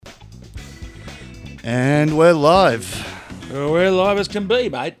And we're live. We're live as can be,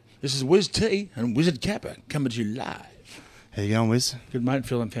 mate. This is Wiz T and Wizard Kappa coming to you live. How you going, Wiz? Good, mate.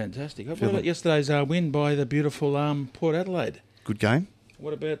 Feeling fantastic. What about yesterday's win by the beautiful Port Adelaide? Good game.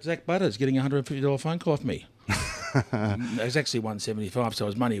 What about Zach Butters getting a $150 phone call off me? It was actually $175, so it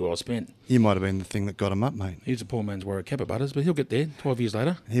was money well spent. You might have been the thing that got him up, mate. He's a poor man's Warwick Kappa, Butters, but he'll get there 12 years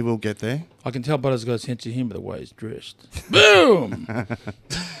later. He will get there. I can tell Butters got a sense of him by the way he's dressed. Boom!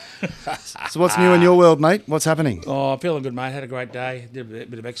 So what's new in your world, mate? What's happening? Oh, feeling good, mate. Had a great day. Did a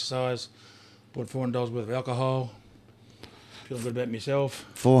bit of exercise. Bought $400 worth of alcohol. Feeling good about myself.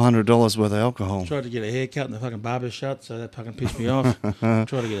 $400 worth of alcohol. Tried to get a haircut and the fucking barber's shut, so that fucking pissed me off. Tried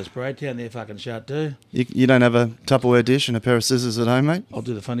to get a spray tan, they're fucking shut too. You don't have a Tupperware dish and a pair of scissors at home, mate? I'll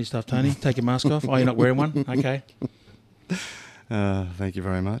do the funny stuff, Tony. Take your mask off. Oh, you're not wearing one? Okay. Thank you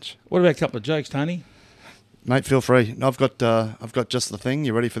very much. What about a couple of jokes, Tony? Mate, feel free. I've got just the thing.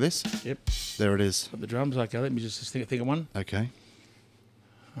 You ready for this? Yep. There it is. Got the drums. Okay, let me just think of one. Okay.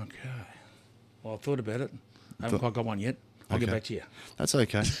 Okay. Well, I've thought about it. I haven't quite got one yet. I'll get back to you. That's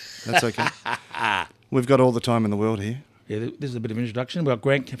okay. That's okay. We've got all the time in the world here. Yeah, this is a bit of an introduction. We've got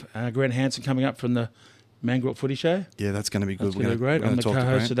Grant Hansen coming up from the Mangrook Footy Show. Yeah, that's going to be good. That's going to be great. I'm the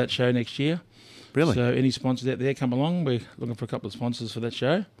co-host of that show next year. Really? So any sponsors out there, come along. We're looking for a couple of sponsors for that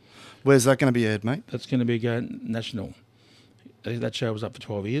show. Where's that going to be aired, mate? That's going to be going national. That show was up for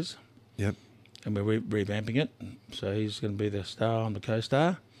 12 years. Yep. And we're revamping it. So he's going to be the star on the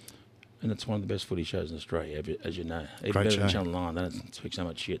co-star. And it's one of the best footy shows in Australia, as you know. Even Great better show. than Channel 9. They don't speak so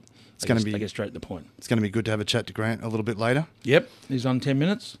much shit. They get straight to the point. It's going to be good to have a chat to Grant a little bit later. Yep. He's on 10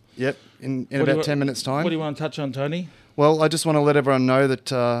 minutes. Yep. In about 10 minutes' time. What do you want to touch on, Tony? Well, I just want to let everyone know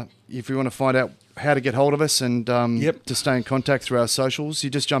that if you want to find out how to get hold of us and to stay in contact through our socials,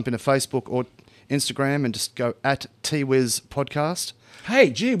 you just jump into Facebook or Instagram and just go at TWiz Podcast. Hey,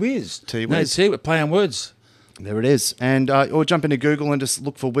 gee whiz. TWiz. No, see, we're playing words. There it is. And or jump into Google and just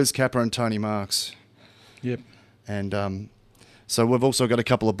look for Wiz Kappa and Tony Marks. Yep. And so we've also got a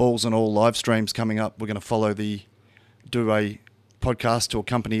couple of balls and all live streams coming up. We're going to do a podcast to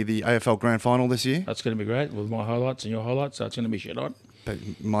accompany the AFL Grand Final this year. That's going to be great with my highlights and your highlights. So it's going to be shit on.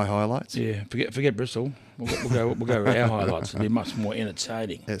 My highlights? Yeah, forget Bristol. We'll go with our highlights. It'll be much more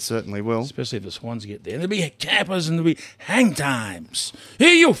entertaining. It certainly will. Especially if the Swans get there. There'll be campers and there'll be hang times.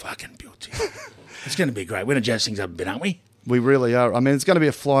 Here you fucking beauty. It's going to be great. We're going to jazz things up a bit, aren't we? We really are. I mean, it's going to be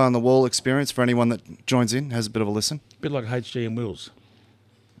a fly-on-the-wall experience for anyone that joins in, has a bit of a listen. A bit like HG and Wills.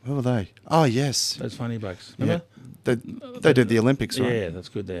 Who are they? Oh, yes. Those funny bucks. Remember? Yeah. They did the Olympics, right? Yeah, that's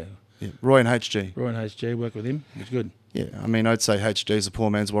good there. Yeah. Roy and HG. Roy and HG, work with him. It's good. Yeah, I mean, I'd say HG's a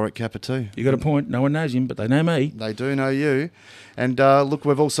poor man's Warwick Kappa too. You got a point. No one knows him, but they know me. They do know you. And look,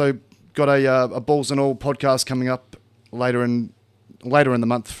 we've also got a Balls and All podcast coming up later in the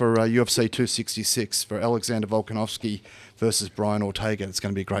month for UFC 266 for Alexander Volkanovski versus Brian Ortega. It's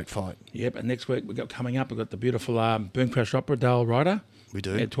going to be a great fight. Yep, and next week we've got the beautiful Burn Crash Opera, Dale Ryder. We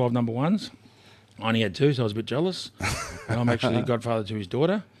do. He had 12 number ones. I only had 2, so I was a bit jealous. And I'm actually godfather to his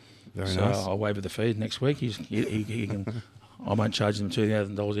daughter. Very nice. So I'll waiver the fee next week. He can. I won't charge him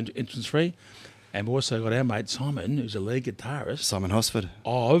 $2,000 entrance fee. And we've also got our mate Simon, who's a lead guitarist. Simon Hosford.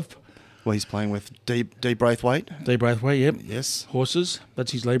 Well, he's playing with D. Braithwaite. D. Braithwaite, yep. Yes. Horses,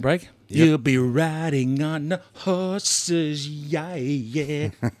 that's his lead break. Yep. You'll be riding on the horses, yeah.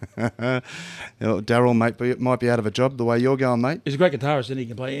 Daryl might be out of a job the way you're going, mate. He's a great guitarist and he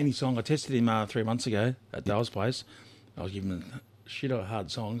can play any song. I tested him 3 months ago at Dale's place. I was giving him shit hard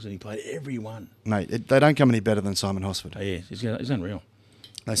songs and he played every one. Mate, they don't come any better than Simon Hosford. Oh, yeah, he's unreal.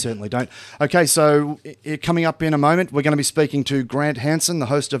 They certainly don't. Okay, so coming up in a moment, we're going to be speaking to Grant Hansen, the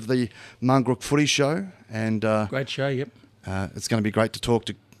host of the Mangrook Footy Show. And great show, yep. It's going to be great to talk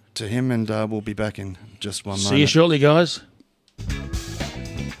to him, and we'll be back in just one moment. See you shortly, guys.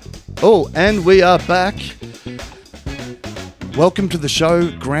 Oh, and we are back. Welcome to the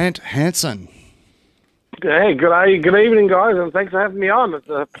show, Grant Hansen. Hey, good evening, guys, and thanks for having me on. It's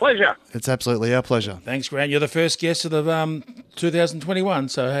a pleasure. It's absolutely our pleasure. Thanks, Grant. You're the first guest of the 2021,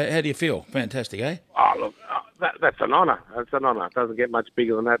 so how do you feel? Fantastic, eh? Oh, look, that's an honour. That's an honour. It doesn't get much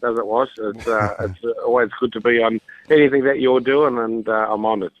bigger than that, does it, Was? It's always good to be on anything that you're doing, and I'm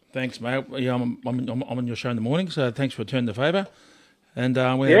honoured. Thanks, mate. Yeah, I'm on your show in the morning, so thanks for returning the favour. And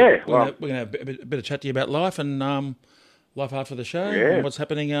we're going to have a bit of chat to you about life and life after the show and what's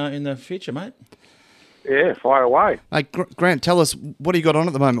happening in the future, mate. Yeah, fire away. Hey, Grant, tell us, what do you got on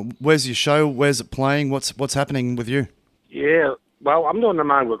at the moment? Where's your show? Where's it playing? What's happening with you? Yeah, well, I'm doing the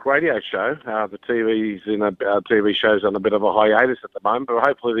Mangrook radio show. The TV show's on a bit of a hiatus at the moment, but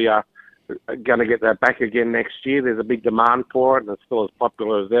hopefully we are going to get that back again next year. There's a big demand for it, and it's still as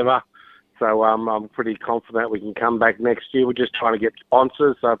popular as ever. So I'm pretty confident we can come back next year. We're just trying to get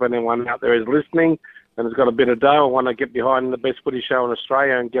sponsors. So if anyone out there is listening and has got a bit of dough and want to get behind the best footy show in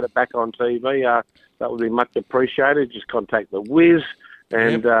Australia and get it back on TV, that would be much appreciated. Just contact the Wiz.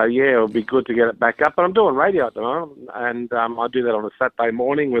 And, it would be good to get it back up. But I'm doing radio at the moment, and I do that on a Saturday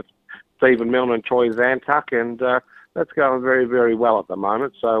morning with Stephen Milne and Troy Zantuck, and that's going very, very well at the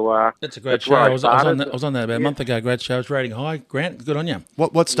moment. So that's a great show. I was on that about a month ago. Great show. It's rating high. Grant, good on you.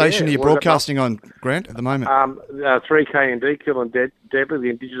 What station are you broadcasting on, Grant, at the moment? 3KND, Kill and Deadly, the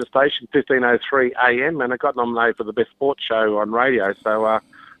Indigenous station, 1503 AM, and it got nominated for the best sports show on radio. So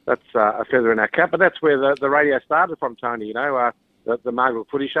that's a feather in our cap. But that's where the radio started from, Tony. You know, the Margaret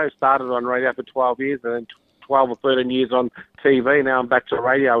Footy Show started on radio for 12 years, and then 12 or 13 years on TV. Now I'm back to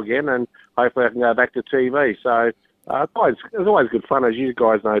radio again, and hopefully I can go back to TV. So it's always good fun, as you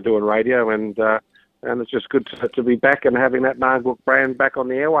guys know, doing radio, and it's just good to be back and having that Margaret brand back on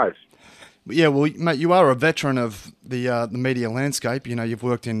the airwaves. Yeah, well, mate, you are a veteran of the media landscape. You know, you've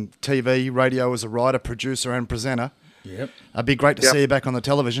worked in TV, radio as a writer, producer, and presenter. Yep. It'd be great to see you back on the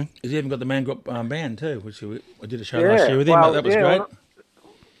television. He's even got the Margaret band too, which we did a show last year with him. That was great.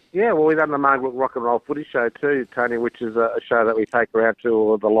 Well, we've done the Margaret Rock and Roll Footy Show too, Tony, which is a show that we take around to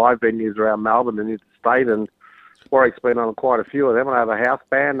all the live venues around Melbourne and interstate, and Warwick's been on quite a few of them. I have a house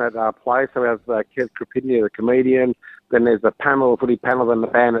band that plays, so we have Kev Crapini, the comedian, then there's the footy panel, and the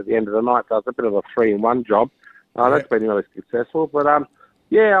band at the end of the night, so it's a bit of a 3-in-1 job. That's been really successful, but I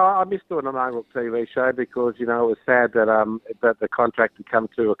missed doing a Margaret TV show because, you know, it was sad that the contract had come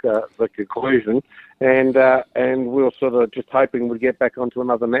to the conclusion, and we were sort of just hoping we'd get back onto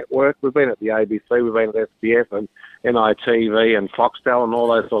another network. We've been at the ABC, we've been at SBF and NITV and Foxtel and all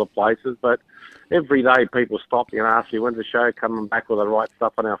those sort of places, but every day people stop you and ask you when's the show coming back with the right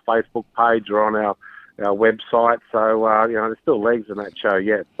stuff on our Facebook page or on our website. So, there's still legs in that show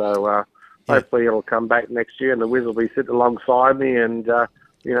yet. So hopefully it'll come back next year and the Wiz will be sitting alongside me, and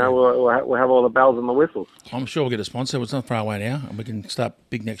we'll have all the bells and the whistles. I'm sure we'll get a sponsor. It's not far away now, and we can start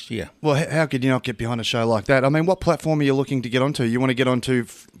big next year. Well, how could you not get behind a show like that? I mean, what platform are you looking to get onto? You want to get onto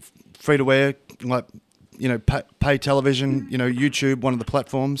free-to-air, like, pay television, YouTube, one of the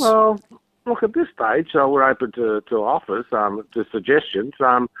platforms? Well, look, at this stage, we're open to offers, to suggestions.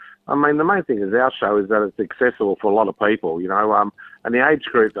 I mean, the main thing is our show is that it's accessible for a lot of people, and the age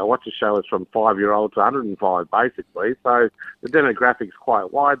group that watch the show is from 5-year-olds to 105, basically. So the demographic's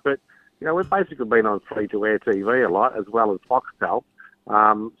quite wide, but, we've basically been on free-to-air TV a lot, as well as Foxtel.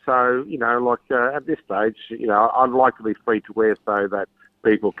 At this stage, I'd like to be free-to-air so that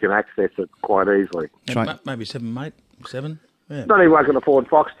people can access it quite easily. Maybe 7, mate? 7? Yeah. Not everyone can afford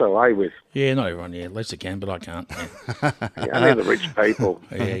Foxtel, Wiz? Yeah, not everyone, At least they can, but I can't. Yeah. Only the rich people.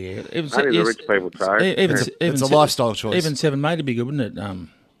 Yeah. Only the rich people, Trey. It's a lifestyle choice. Even 7, mate, would be good, wouldn't it,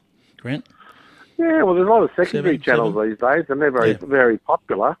 Grant? Yeah, well, there's a lot of secondary channels these days, and they're very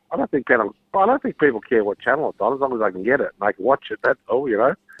popular. I don't think people care what channel it's on, as long as they can get it and they can watch it. That's all,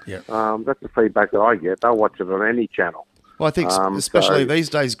 Yeah. That's the feedback that I get. They'll watch it on any channel. Well, I think especially these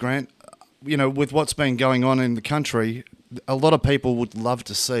days, Grant, with what's been going on in the country, a lot of people would love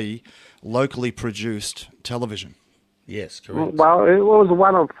to see locally produced television. Yes, correct. Well, it was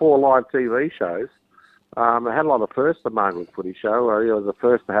one of 4 live TV shows. It had a lot of firsts, the Margaret Footy Show. It was the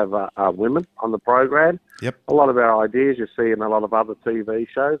first to have women on the program. Yep. A lot of our ideas you see in a lot of other TV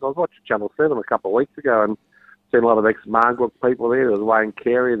shows. I was watching Channel 7 a couple of weeks ago and seen a lot of ex-Margaret people there. There was Wayne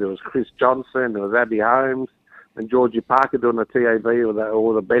Carey, there was Chris Johnson, there was Abby Holmes, and Georgie Parker doing the TAB with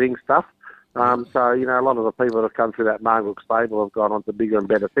all the betting stuff. A lot of the people that have come through that Margaret stable have gone on to bigger and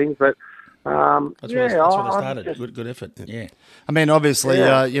better things. But that's where it started. Good effort. Yeah. I mean, obviously,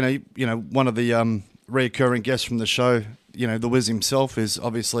 one of the recurring guests from the show, the Wiz himself, is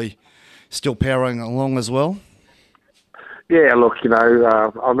obviously still powering along as well. Yeah, look,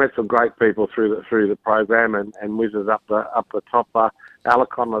 I met some great people through the program, and Wiz is up the top.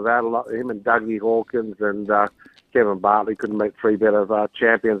 Alicon of that, him and Dougie Hawkins and Kevin Bartley couldn't meet 3 better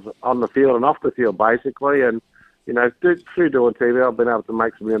champions on the field and off the field, basically. And, through doing TV, I've been able to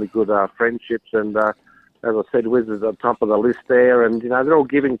make some really good friendships. And, as I said, Wiz is at the top of the list there. And, they're all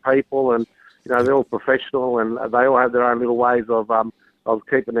giving people and, they're all professional and they all have their own little ways of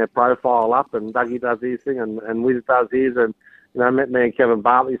keeping their profile up. And Dougie does his thing and Wiz does his. And, met me and Kevin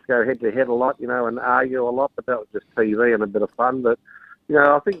Bartley go head-to-head a lot, and argue a lot. But that was just TV and a bit of fun. But,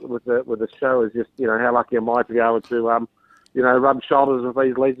 I think with the show is just, how lucky am I to be able to, rub shoulders with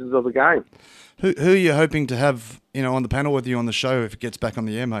these legends of the game. Who are you hoping to have, on the panel with you on the show if it gets back on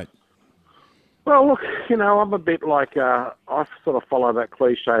the air, mate? Well, look, I'm a bit like I sort of follow that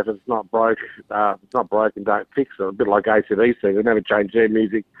cliche: if it's not broke, don't fix it. A bit like AC/DC, they never changed their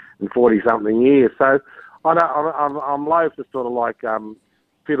music in 40-something years. So I'm loath to sort of like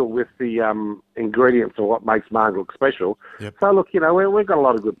fiddle with the ingredients of what makes Marg look special. Yep. So look, we've got a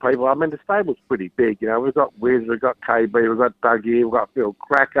lot of good people. I mean, the stable's pretty big. We've got Wiz, we've got KB, we've got Dougie, we've got Phil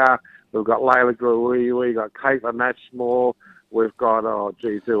Cracker, we've got Layla Gruy, we've got Caitlin Natchmore. We've got,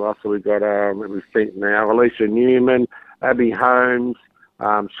 who else have we got? Let me think now. Alicia Newman, Abby Holmes,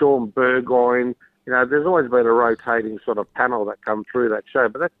 Sean Burgoyne. There's always been a rotating sort of panel that come through that show,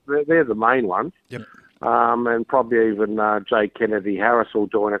 but they're the main ones. Yep. And probably even Jay Kennedy Harris will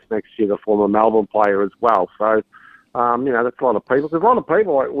join us next year, the former Melbourne player as well. So, that's a lot of people. There's a lot of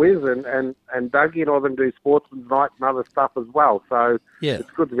people like Wiz and Dougie and all of them do Sportsman's Night and other stuff as well. So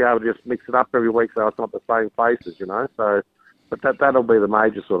It's good to be able to just mix it up every week so it's not the same faces, So... But that'll be the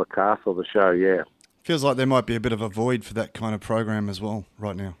major sort of cast of the show, yeah. Feels like there might be a bit of a void for that kind of program as well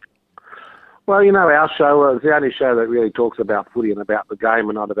right now. Well, our show is the only show that really talks about footy and about the game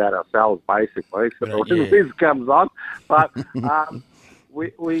and not about ourselves, basically. So when Liz comes on. But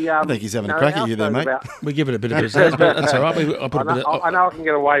we I think he's having a crack at you there, mate. We give it a bit of pizzazz, but that's all right. I know I can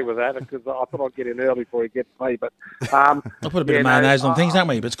get away with that because I thought I'd get in early before he gets me. But I'll put a bit of mayonnaise on things, don't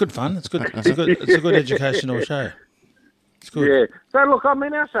we? But it's good fun. It's good. It's a good educational show. It's good. Yeah. So, look, I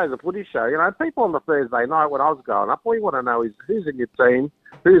mean, our show's a footy show. People on the Thursday night when I was growing up, all you want to know is who's in your team,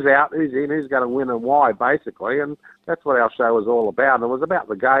 who's out, who's in, who's going to win and why, basically. And that's what our show was all about. And it was about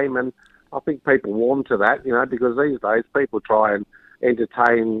the game, and I think people warm to that, because these days people try and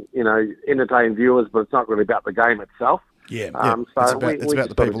entertain viewers, but it's not really about the game itself. Yeah. It's about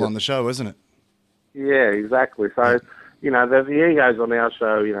the people on the show, isn't it? Yeah, exactly. So... the egos on our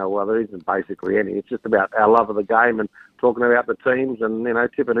show, well, there isn't basically any. It's just about our love of the game and talking about the teams and,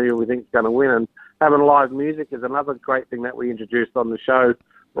 tipping who we think is going to win. And having live music is another great thing that we introduced on the show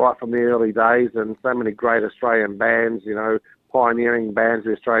right from the early days. And so many great Australian bands, pioneering bands,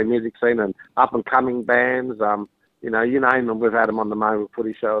 the Australian music scene and up-and-coming bands. You name them, we've had them on the Moment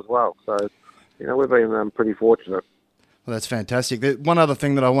Footy show as well. So, we've been pretty fortunate. Well, that's fantastic. One other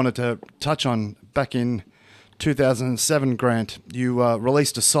thing that I wanted to touch on back in 2007, Grant, you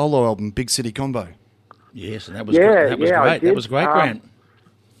released a solo album, Big City Combo. Yes, and that was great. That was great, Grant.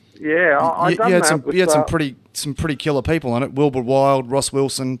 Yeah, you had some pretty killer people on it. Wilbur Wilde, Ross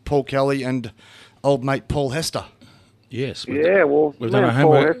Wilson, Paul Kelly, and old mate Paul Hester. Yes. We've done our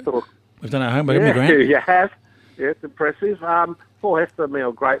homework. We've done our homework, haven't we, Grant? You have. Yeah, it's impressive. Paul Hester and me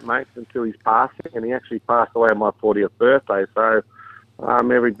are great mates until his passing, and he actually passed away on my 40th birthday. So.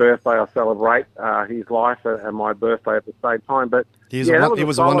 Every birthday I celebrate his life and my birthday at the same time. But he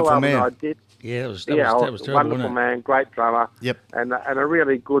was a wonderful man. Yeah, that was terrible, wonderful man, great drummer. Yep. And a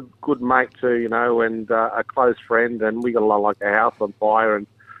really good mate too, and a close friend. And we got along like a house on fire. And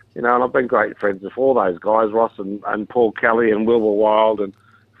and I've been great friends with all those guys, Ross and Paul Kelly and Wilbur Wilde and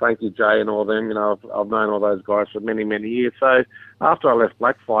Frankie J and all them. I've known all those guys for many, many years. So after I left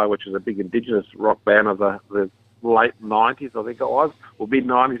Blackfire, which is a big Indigenous rock band of the late 90s, I think it was, or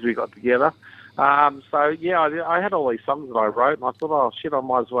mid-90s we got together. I had all these songs that I wrote, and I thought, I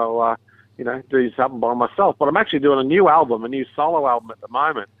might as well, do something by myself. But I'm actually doing a new solo album at the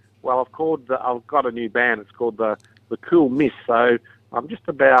moment. Well, I've got a new band. It's called the Cool Mist. So I'm just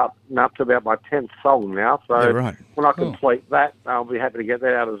about up to about my 10th song now. So when I complete that, I'll be happy to get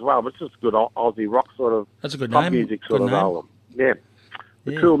that out as well. But it's just good Aussie rock sort of, that's a good pop name. Music sort of album. Yeah,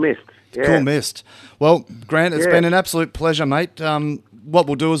 the Cool Mist. Yeah. Cool Mist. Well, Grant, it's been an absolute pleasure, mate. What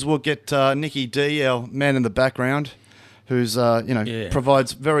we'll do is we'll get Nicky D, our man in the background, who's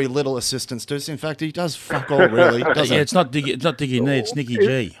provides very little assistance to us. In fact, he does fuck all, really. It's not Diggy Knee, it's Nicky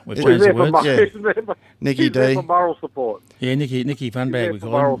G. We've changed the words. Nicky D. For moral support. Yeah, Nicky Funbag, we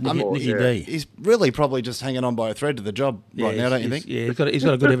call him. Nicky D. He's really probably just hanging on by a thread to the job right now, don't you think? Yeah, he's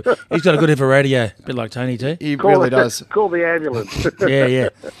got a good ear for radio, a bit like Tony too. He really does. Call the ambulance. Yeah.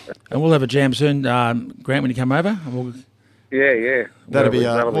 And we'll have a jam soon, Grant, when you come over. Yeah. That'll be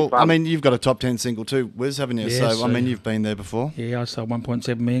fun. I mean, you've got a top 10 single too, Wiz, haven't you? Yeah, so, I mean, you've been there before. Yeah, I sold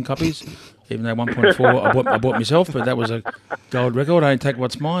 1.7 million copies, even though 1.4 I bought myself, but that was a gold record. I didn't take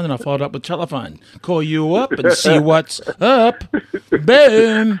what's mine, and I followed up with telephone. Call you up and see what's up.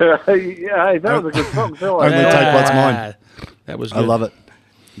 Boom. Hey, that was a good song, too. Only take what's mine. That was good. I love it.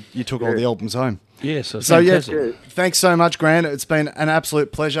 You took all the albums home. Yeah, so thanks so much, Grant. It's been an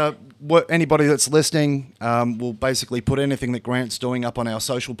absolute pleasure. Anybody that's listening, we'll basically put anything that Grant's doing up on our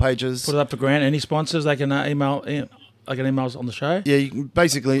social pages. Put it up for Grant. Any sponsors, they can email. I can email us on the show. Yeah, you can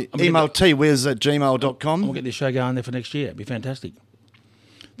basically email twiz@gmail.com. We'll get this show going there for next year. It'd be fantastic.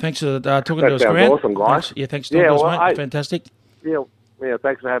 Thanks for talking to us, That Grant. sounds awesome, guys. Thanks for talking to us, mate. Fantastic. Yeah,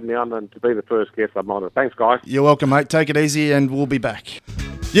 thanks for having me on and to be the first guest. I'm honoured. Thanks, guys. You're welcome, mate. Take it easy and we'll be back.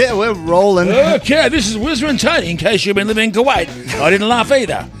 Yeah, we're rolling. Okay, this is Wizard and Tony, in case you've been living in Kuwait. I didn't laugh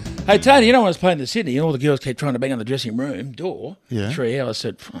either. Hey, Tony, you know when I was playing in Sydney and all the girls kept trying to bang on the dressing room door? Yeah. 3 hours, I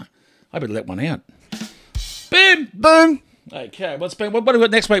said, I better let one out. Boom! Boom! Okay, what do we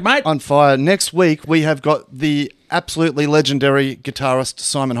got next week, mate? On fire. Next week, we have got the absolutely legendary guitarist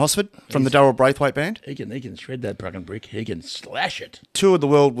Simon Hosford from the Darryl Braithwaite Band. He can shred that fucking brick. He can slash it. Toured the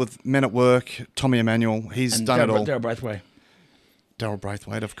world with Men at Work, Tommy Emmanuel. He's done it all. Darryl Braithwaite. Darryl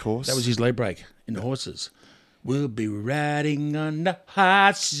Braithwaite, of course. That was his lead break in the Horses. We'll be riding on the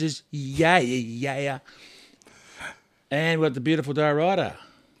horses, yeah, yeah, yeah. And we've got the beautiful Dale Ryder.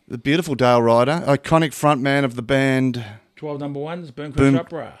 The beautiful Dale Ryder, iconic frontman of the band 12 number ones, Boom Crash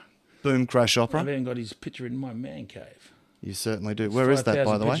Opera. Boom Crash Opera. I've even got his picture in my man cave. You certainly do. Where is that,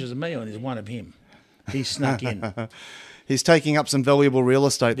 by the way? Pictures of me on. There's one of him. He snuck in. He's taking up some valuable real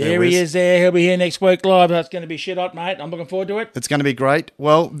estate there. There he is there. He'll be here next week live. That's going to be shit hot, mate. I'm looking forward to it. It's going to be great.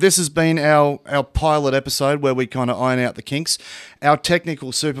 Well, this has been our pilot episode where we kind of iron out the kinks. Our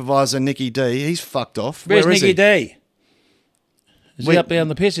technical supervisor, Nicky D, he's fucked off. Where's Where is Nicky he? D? Is he up there on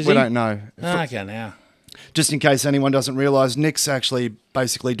the piss, is he? We don't know. Okay, now. Just in case anyone doesn't realise, Nick's actually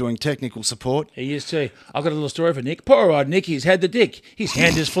basically doing technical support. He is too. I've got a little story for Nick. Poor old Nick, he's had the dick. His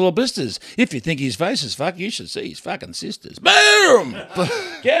hand is full of blisters. If you think his face is fuck, you should see his fucking sisters. Boom!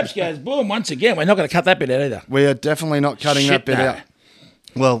 Gabs goes boom once again. We're not going to cut that bit out either. We are definitely not cutting that bit out.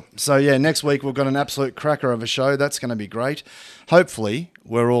 Well, so yeah, next week we've got an absolute cracker of a show. That's going to be great. Hopefully,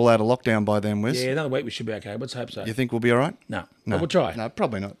 we're all out of lockdown by then, Wiz. Yeah, another week we should be okay. Let's hope so. You think we'll be all right? No. But we'll try. No,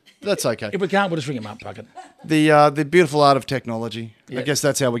 probably not. That's okay. If we can't, we'll just ring him up, fucking. The beautiful art of technology. Yep. I guess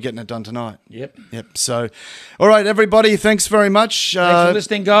that's how we're getting it done tonight. Yep. So, all right, everybody, thanks very much. Thanks for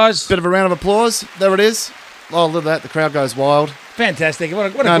listening, guys. Bit of a round of applause. There it is. Oh, look at that. The crowd goes wild. Fantastic.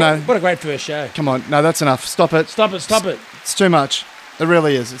 What a great first show. Come on. No, that's enough. Stop it. Stop it. It's too much. It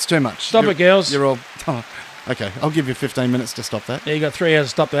really is. It's too much. Stop it, girls. You're all... Oh, okay, I'll give you 15 minutes to stop that. Yeah, you got 3 hours to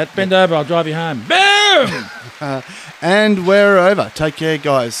stop that. Bend over, I'll drive you home. Boom! And we're over. Take care,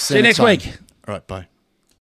 guys. See you next week. All right, bye.